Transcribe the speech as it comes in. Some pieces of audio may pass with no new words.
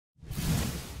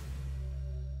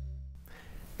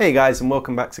Hey guys, and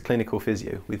welcome back to Clinical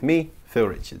Physio with me, Phil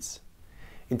Richards.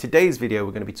 In today's video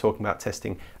we're going to be talking about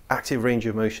testing active range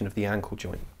of motion of the ankle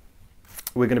joint.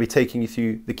 We're going to be taking you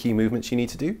through the key movements you need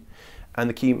to do and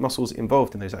the key muscles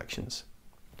involved in those actions.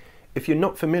 If you're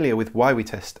not familiar with why we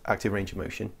test active range of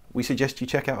motion, we suggest you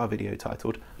check out our video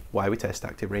titled Why We Test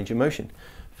Active Range of Motion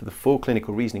for the full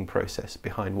clinical reasoning process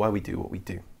behind why we do what we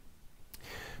do.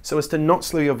 So as to not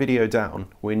slow your video down,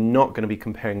 we're not going to be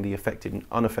comparing the affected and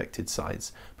unaffected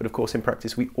sides, but of course in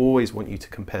practice we always want you to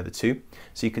compare the two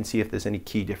so you can see if there's any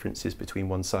key differences between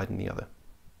one side and the other.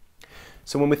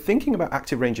 So when we're thinking about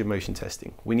active range of motion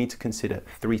testing, we need to consider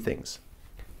three things: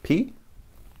 P,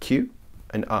 Q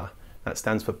and R. That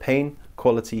stands for pain,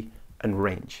 quality and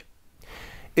range.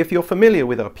 If you're familiar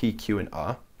with our P, Q and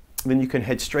R, then you can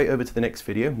head straight over to the next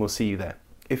video and we'll see you there.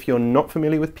 If you're not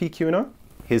familiar with P, Q and R,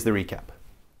 here's the recap.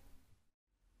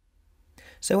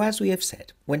 So as we have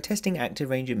said, when testing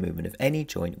active range of movement of any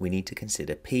joint, we need to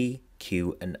consider P,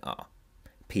 Q and R.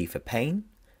 P for pain,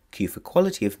 Q for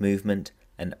quality of movement,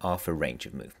 and R for range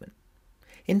of movement.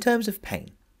 In terms of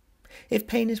pain, if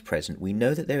pain is present, we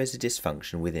know that there is a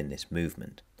dysfunction within this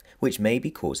movement, which may be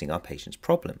causing our patient's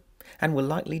problem, and will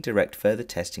likely direct further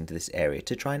testing to this area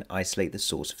to try and isolate the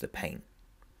source of the pain.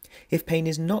 If pain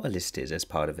is not elicited as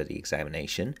part of the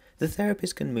examination, the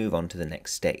therapist can move on to the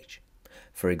next stage.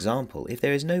 For example, if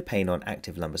there is no pain on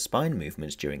active lumbar spine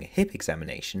movements during a hip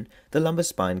examination, the lumbar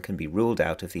spine can be ruled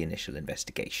out of the initial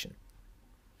investigation.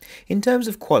 In terms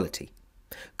of quality,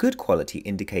 good quality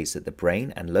indicates that the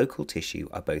brain and local tissue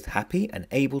are both happy and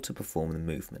able to perform the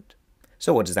movement.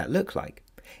 So what does that look like?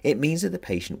 It means that the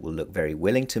patient will look very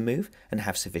willing to move and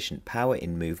have sufficient power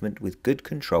in movement with good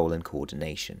control and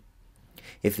coordination.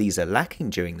 If these are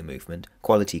lacking during the movement,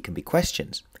 quality can be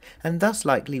questioned, and thus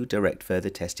likely direct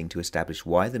further testing to establish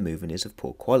why the movement is of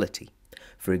poor quality.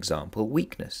 For example,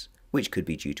 weakness, which could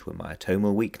be due to a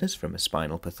myotomal weakness from a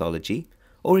spinal pathology,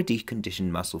 or a deconditioned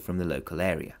muscle from the local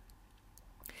area.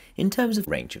 In terms of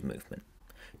range of movement,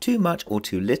 too much or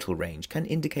too little range can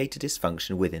indicate a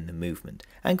dysfunction within the movement,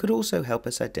 and could also help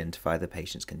us identify the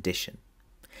patient's condition.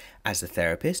 As a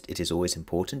therapist, it is always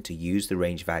important to use the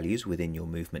range values within your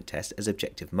movement test as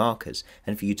objective markers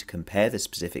and for you to compare the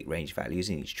specific range values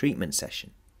in each treatment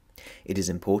session. It is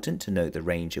important to note the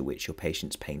range at which your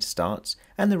patient's pain starts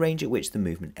and the range at which the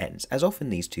movement ends, as often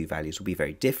these two values will be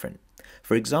very different.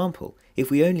 For example, if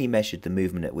we only measured the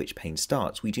movement at which pain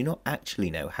starts, we do not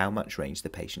actually know how much range the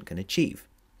patient can achieve.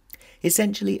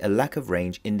 Essentially, a lack of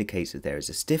range indicates that there is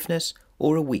a stiffness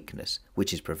or a weakness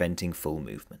which is preventing full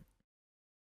movement.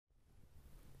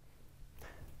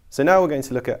 So now we're going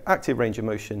to look at active range of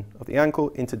motion of the ankle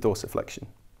into dorsiflexion.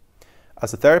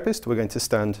 As a therapist, we're going to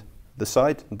stand the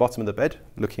side and bottom of the bed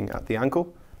looking at the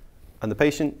ankle, and the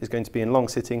patient is going to be in long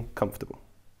sitting, comfortable.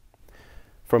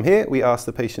 From here, we ask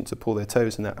the patient to pull their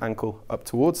toes and their ankle up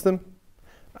towards them,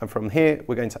 and from here,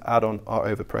 we're going to add on our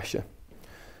overpressure.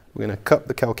 We're going to cup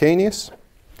the calcaneus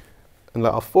and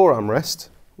let our forearm rest.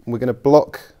 We're going to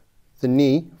block the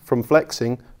knee from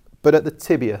flexing, but at the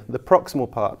tibia, the proximal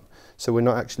part, so we're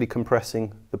not actually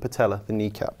compressing the patella, the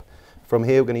kneecap. From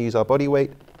here, we're going to use our body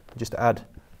weight just to add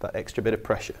that extra bit of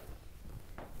pressure.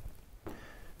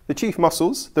 The chief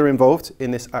muscles that are involved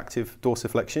in this active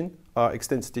dorsiflexion are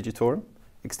extensor digitorum,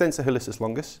 extensor hallucis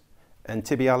longus, and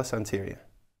tibialis anterior.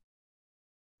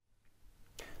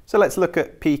 So let's look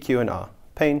at P, Q, and R,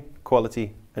 pain,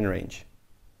 quality, and range.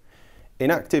 In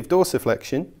active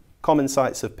dorsiflexion, common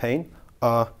sites of pain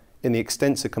are in the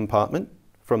extensor compartment,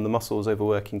 from the muscles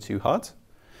overworking too hard,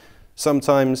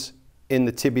 sometimes in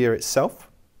the tibia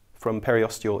itself from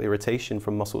periosteal irritation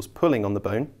from muscles pulling on the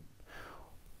bone,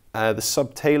 the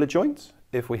subtalar joint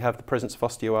if we have the presence of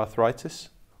osteoarthritis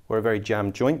or a very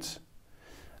jammed joint,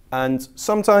 and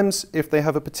sometimes if they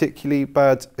have a particularly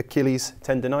bad Achilles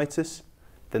tendonitis,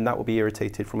 then that will be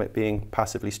irritated from it being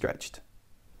passively stretched.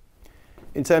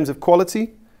 In terms of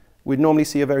quality, we'd normally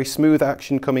see a very smooth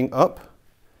action coming up.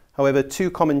 However, two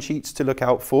common cheats to look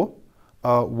out for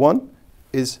are: one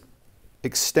is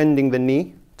extending the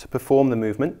knee to perform the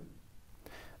movement,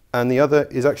 and the other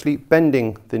is actually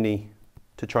bending the knee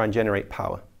to try and generate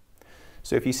power.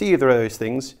 So if you see either of those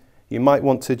things, you might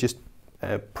want to just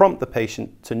prompt the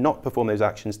patient to not perform those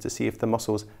actions to see if the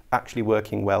muscle's actually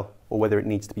working well or whether it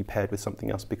needs to be paired with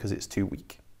something else because it's too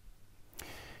weak.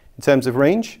 In terms of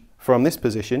range, from this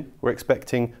position, we're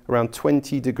expecting around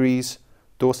 20 degrees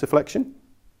dorsiflexion.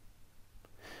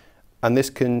 And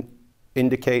this can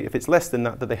indicate, if it's less than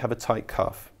that, that they have a tight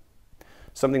calf.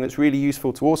 Something that's really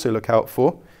useful to also look out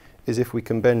for is if we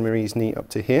can bend Marie's knee up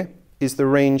to here, is the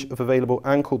range of available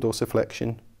ankle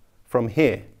dorsiflexion from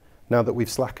here, now that we've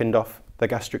slackened off the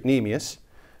gastrocnemius,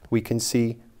 we can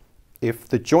see if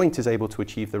the joint is able to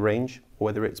achieve the range or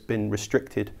whether it's been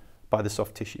restricted by the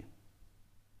soft tissue.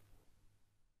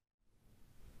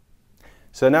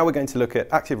 So now we're going to look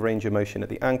at active range of motion at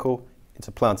the ankle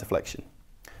into plantar flexion.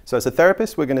 So as a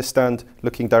therapist, we're going to stand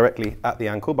looking directly at the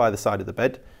ankle by the side of the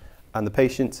bed, and the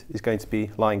patient is going to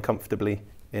be lying comfortably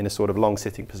in a sort of long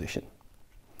sitting position.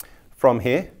 From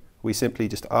here, we simply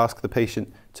just ask the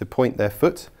patient to point their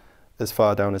foot as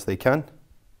far down as they can,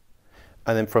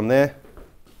 and then from there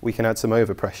we can add some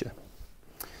overpressure.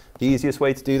 The easiest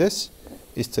way to do this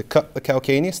is to cut the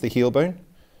calcaneus, the heel bone,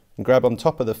 and grab on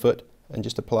top of the foot and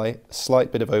just apply a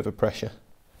slight bit of overpressure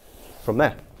from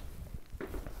there.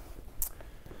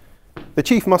 The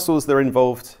chief muscles that are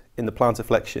involved in the plantar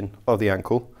flexion of the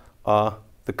ankle are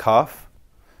the calf,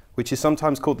 which is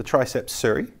sometimes called the triceps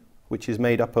suri, which is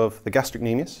made up of the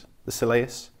gastrocnemius, the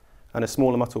soleus, and a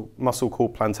smaller muscle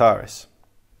called plantaris.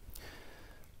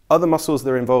 Other muscles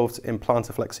that are involved in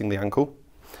plantar flexing the ankle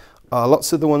are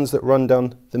lots of the ones that run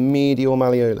down the medial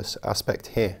malleolus aspect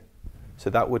here. So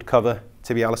that would cover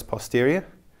tibialis posterior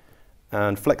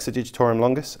and flexor digitorum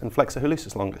longus and flexor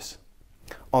hallucis longus.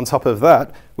 On top of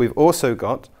that, we've also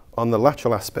got on the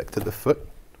lateral aspect of the foot,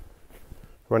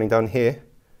 running down here,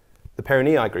 the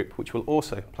peronei group, which will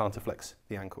also plantar flex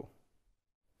the ankle.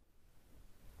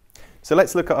 So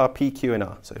let's look at our P, Q and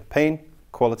R, so pain,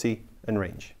 quality and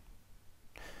range.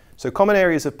 So common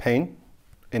areas of pain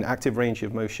in active range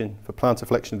of motion for plantar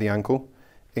flexion of the ankle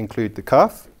include the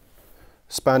calf,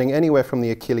 spanning anywhere from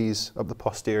the Achilles up the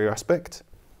posterior aspect,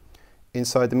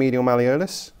 inside the medial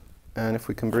malleolus, and if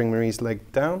we can bring Marie's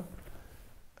leg down,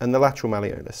 and the lateral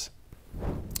malleolus.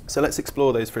 So let's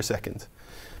explore those for a second.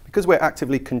 Because we're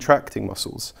actively contracting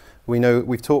muscles, we know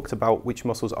we've talked about which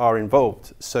muscles are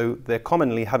involved, so they're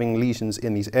commonly having lesions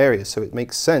in these areas, so it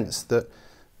makes sense that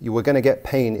you are going to get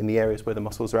pain in the areas where the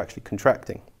muscles are actually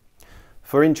contracting.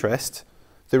 For interest,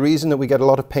 the reason that we get a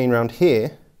lot of pain around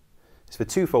here is for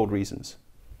twofold reasons.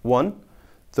 One,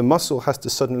 the muscle has to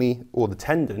suddenly, or the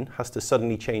tendon has to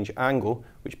suddenly change angle,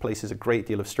 which places a great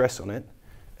deal of stress on it.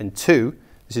 And two,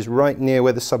 this is right near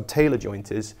where the subtalar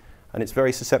joint is, and it's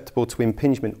very susceptible to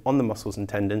impingement on the muscles and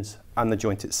tendons and the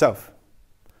joint itself.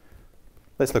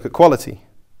 Let's look at quality.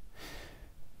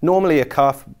 Normally a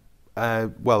calf,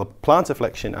 plantar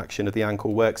flexion action of the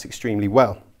ankle works extremely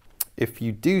well. If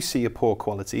you do see a poor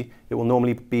quality, it will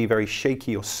normally be very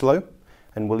shaky or slow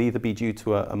and will either be due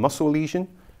to a muscle lesion,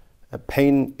 a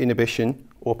pain inhibition,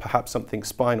 or perhaps something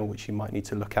spinal, which you might need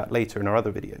to look at later in our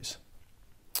other videos.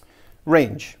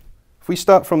 Range. If we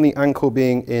start from the ankle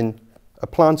being in a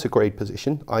plantar grade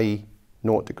position, i.e.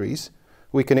 0 degrees,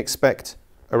 we can expect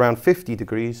around 50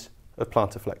 degrees of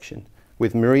plantar flexion.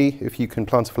 With Marie, if you can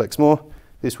plantar flex more,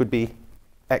 this would be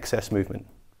excess movement.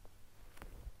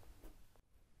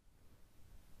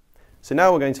 So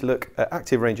now we're going to look at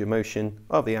active range of motion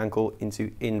of the ankle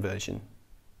into inversion.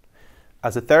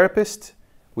 As a therapist,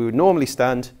 we would normally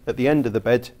stand at the end of the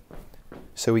bed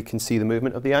so we can see the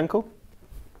movement of the ankle.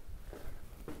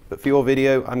 But for your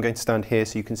video, I'm going to stand here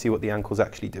so you can see what the ankle's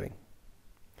actually doing.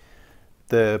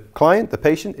 The client, the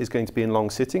patient, is going to be in long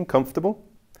sitting, comfortable.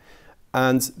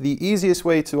 And the easiest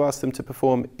way to ask them to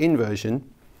perform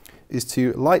inversion is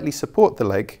to lightly support the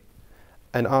leg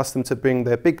and ask them to bring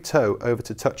their big toe over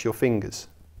to touch your fingers.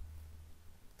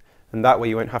 And that way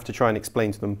you won't have to try and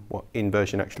explain to them what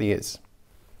inversion actually is.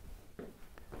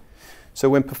 So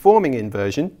when performing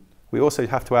inversion, we also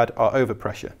have to add our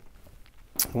overpressure.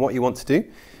 And what you want to do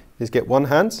is get one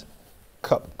hand,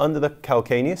 cup under the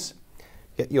calcaneus,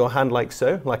 get your hand like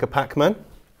so, like a Pac-Man,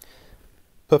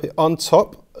 put it on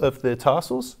top of the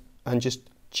tarsals and just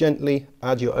gently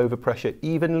add your overpressure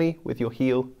evenly with your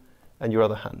heel and your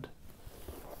other hand.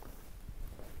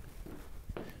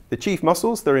 The chief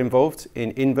muscles that are involved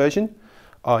in inversion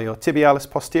are your tibialis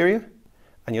posterior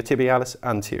and your tibialis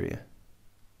anterior.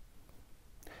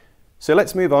 So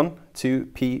let's move on to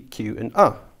P, Q and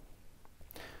R.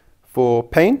 For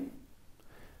pain,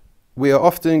 we are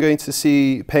often going to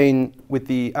see pain with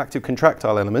the active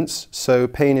contractile elements, so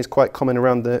pain is quite common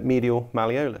around the medial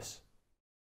malleolus.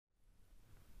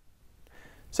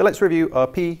 So let's review our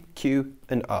P, Q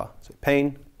and R, so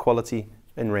pain, quality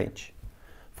and range.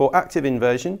 For active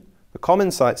inversion, the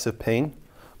common sites of pain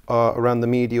are around the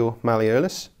medial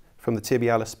malleolus from the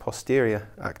tibialis posterior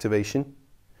activation.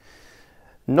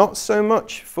 Not so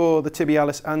much for the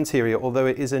tibialis anterior, although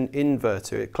it is an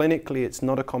inverter. Clinically, it's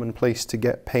not a common place to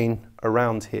get pain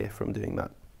around here from doing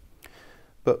that.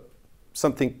 But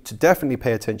something to definitely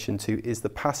pay attention to is the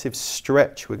passive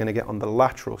stretch we're going to get on the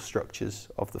lateral structures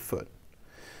of the foot.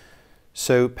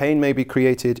 So pain may be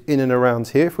created in and around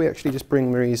here. If we actually just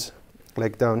bring Marie's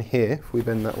leg down here, if we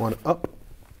bend that one up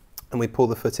and we pull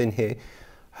the foot in here,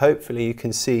 hopefully you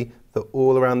can see that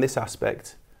all around this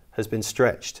aspect has been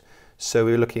stretched. So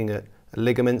we're looking at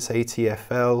ligaments,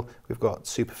 ATFL, we've got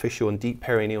superficial and deep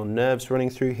perineal nerves running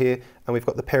through here, and we've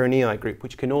got the peronei group,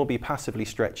 which can all be passively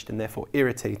stretched and therefore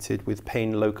irritated with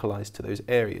pain localized to those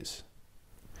areas.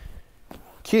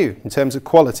 Q, in terms of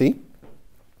quality,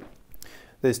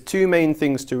 there's two main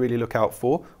things to really look out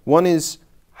for. One is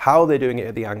how they're doing it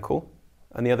at the ankle,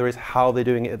 and the other is how they're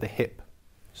doing it at the hip.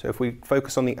 So if we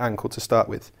focus on the ankle to start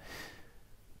with,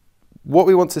 what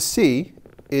we want to see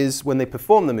is when they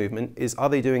perform the movement is, are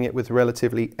they doing it with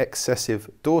relatively excessive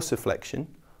dorsiflexion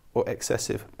or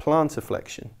excessive plantar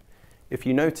flexion? If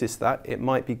you notice that, it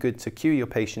might be good to cue your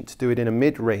patient to do it in a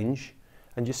mid-range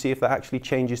and just see if that actually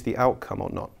changes the outcome or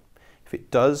not. If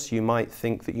it does, you might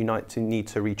think that you need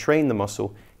to retrain the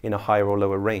muscle in a higher or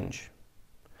lower range.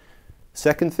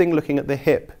 Second thing, looking at the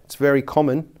hip, it's very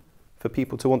common for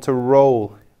people to want to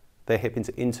roll their hip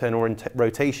into internal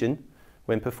rotation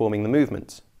when performing the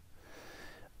movement.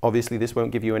 Obviously, this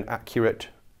won't give you an accurate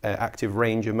active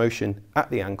range of motion at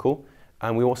the ankle,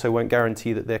 and we also won't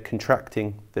guarantee that they're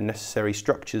contracting the necessary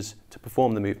structures to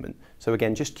perform the movement. So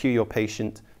again, just cue your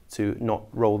patient to not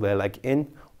roll their leg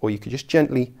in, or you could just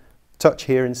gently touch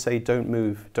here and say, don't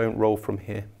move, don't roll from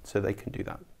here, so they can do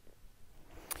that.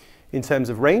 In terms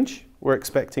of range, we're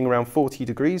expecting around 40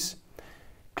 degrees.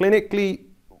 Clinically,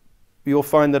 you'll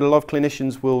find that a lot of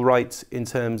clinicians will write in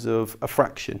terms of a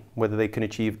fraction, whether they can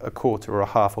achieve a quarter or a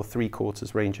half or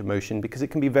 3/4 range of motion, because it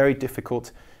can be very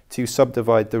difficult to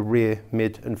subdivide the rear,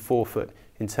 mid and forefoot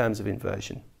in terms of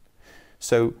inversion.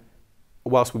 So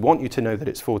whilst we want you to know that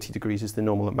it's 40 degrees is the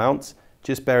normal amount,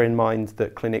 just bear in mind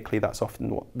that clinically that's often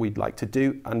what we'd like to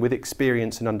do, and with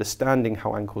experience and understanding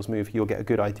how ankles move, you'll get a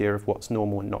good idea of what's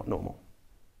normal and not normal.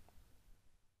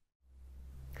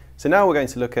 So now we're going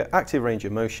to look at active range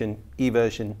of motion,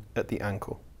 eversion at the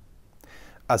ankle.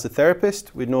 As a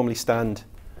therapist, we'd normally stand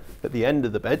at the end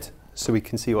of the bed so we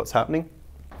can see what's happening.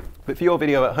 But for your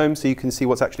video at home, so you can see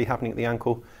what's actually happening at the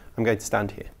ankle, I'm going to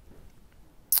stand here.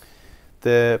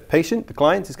 The patient, the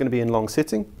client, is going to be in long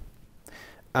sitting.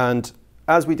 And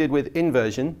as we did with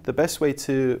inversion, the best way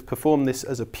to perform this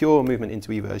as a pure movement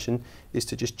into eversion is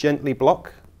to just gently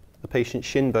block the patient's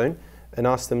shin bone and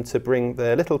ask them to bring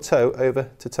their little toe over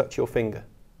to touch your finger.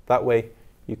 That way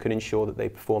you can ensure that they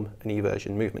perform an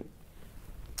eversion movement.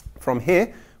 From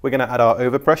here, we're going to add our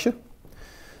overpressure.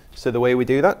 So the way we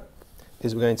do that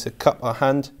is we're going to cup our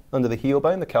hand under the heel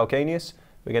bone, the calcaneus.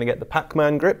 We're going to get the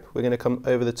Pac-Man grip. We're going to come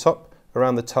over the top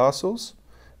around the tarsals,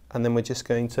 and then we're just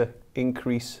going to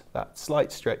increase that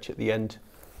slight stretch at the end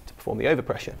to perform the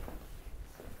overpressure.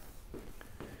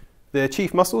 The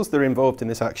chief muscles that are involved in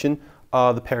this action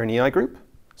are the peronei group,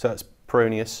 so that's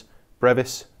peroneus,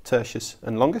 brevis, tertius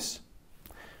and longus.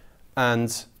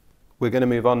 And we're going to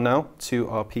move on now to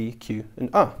our P, Q and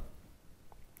R.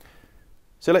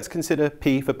 So let's consider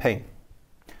P for pain.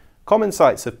 Common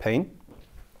sites of pain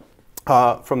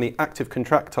are from the active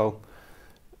contractile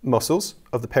muscles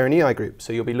of the peronei group.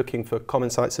 So you'll be looking for common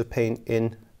sites of pain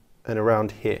in and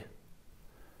around here.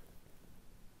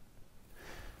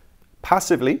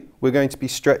 Passively, we're going to be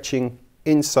stretching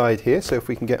inside here. So if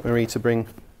we can get Marie to bring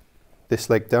this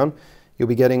leg down, you'll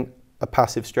be getting a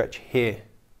passive stretch here.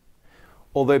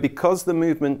 Although because the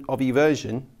movement of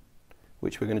eversion,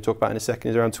 which we're going to talk about in a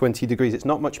second, is around 20 degrees, it's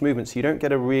not much movement, so you don't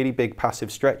get a really big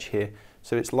passive stretch here.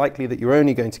 So it's likely that you're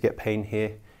only going to get pain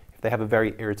here if they have a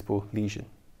very irritable lesion.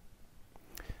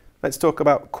 Let's talk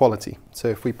about quality. So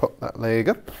if we pop that leg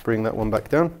up, bring that one back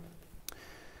down.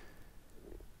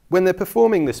 When they're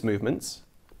performing this movement,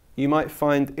 you might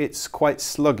find it's quite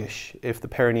sluggish if the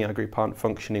peronei group aren't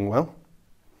functioning well.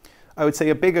 I would say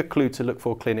a bigger clue to look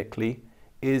for clinically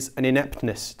is an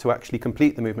ineptness to actually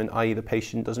complete the movement, i.e. the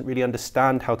patient doesn't really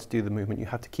understand how to do the movement. You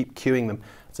have to keep cueing them.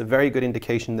 It's a very good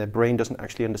indication their brain doesn't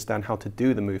actually understand how to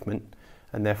do the movement,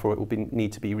 and therefore it will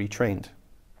need to be retrained.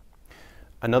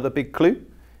 Another big clue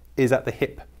is at the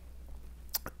hip.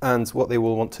 And what they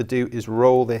will want to do is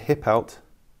roll their hip out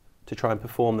to try and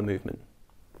perform the movement.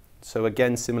 So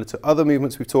again, similar to other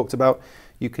movements we've talked about,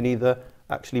 you can either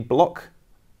actually block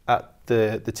at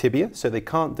the tibia so they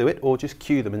can't do it, or just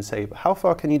cue them and say, how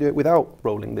far can you do it without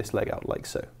rolling this leg out like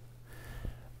so?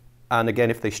 And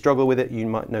again, if they struggle with it, you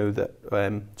might know that,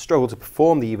 struggle to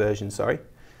perform the eversion, sorry,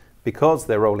 because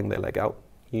they're rolling their leg out,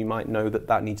 you might know that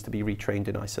that needs to be retrained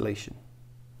in isolation.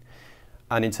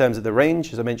 And in terms of the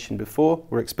range, as I mentioned before,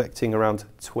 we're expecting around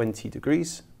 20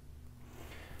 degrees.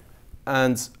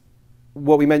 And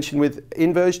what we mentioned with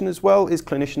inversion as well is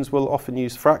clinicians will often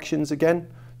use fractions again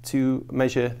to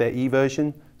measure their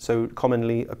eversion. So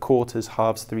commonly a quarters,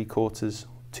 halves, 3/4,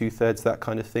 2/3, that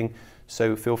kind of thing.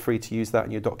 So feel free to use that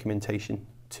in your documentation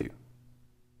too.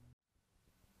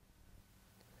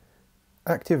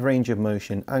 Active range of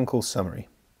motion ankle summary.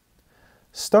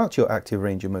 Start your active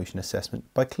range of motion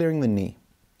assessment by clearing the knee.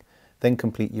 Then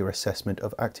complete your assessment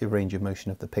of active range of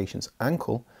motion of the patient's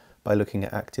ankle by looking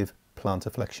at active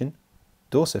plantar flexion,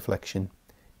 dorsiflexion,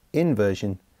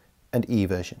 inversion and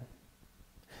eversion.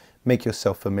 Make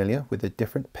yourself familiar with the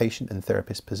different patient and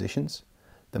therapist positions,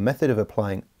 the method of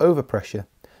applying overpressure,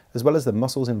 as well as the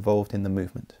muscles involved in the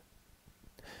movement.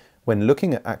 When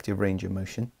looking at active range of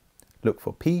motion, look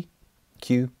for P,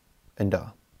 Q and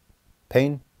R,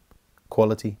 pain,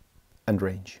 quality and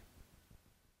range.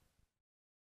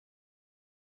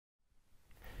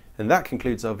 And that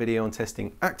concludes our video on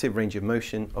testing active range of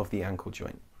motion of the ankle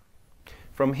joint.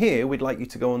 From here, we'd like you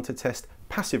to go on to test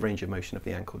passive range of motion of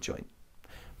the ankle joint.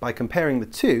 By comparing the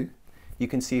two, you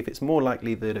can see if it's more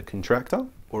likely that a contractile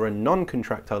or a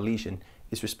non-contractile lesion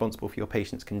is responsible for your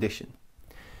patient's condition.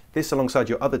 This, alongside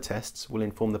your other tests, will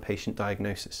inform the patient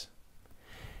diagnosis.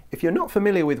 If you're not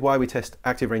familiar with why we test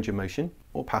active range of motion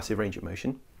or passive range of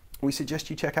motion, we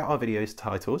suggest you check out our videos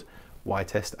titled Why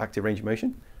Test Active Range of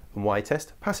Motion and Why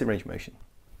Test Passive Range of Motion.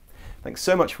 Thanks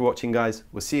so much for watching, guys.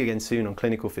 We'll see you again soon on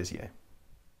Clinical Physio.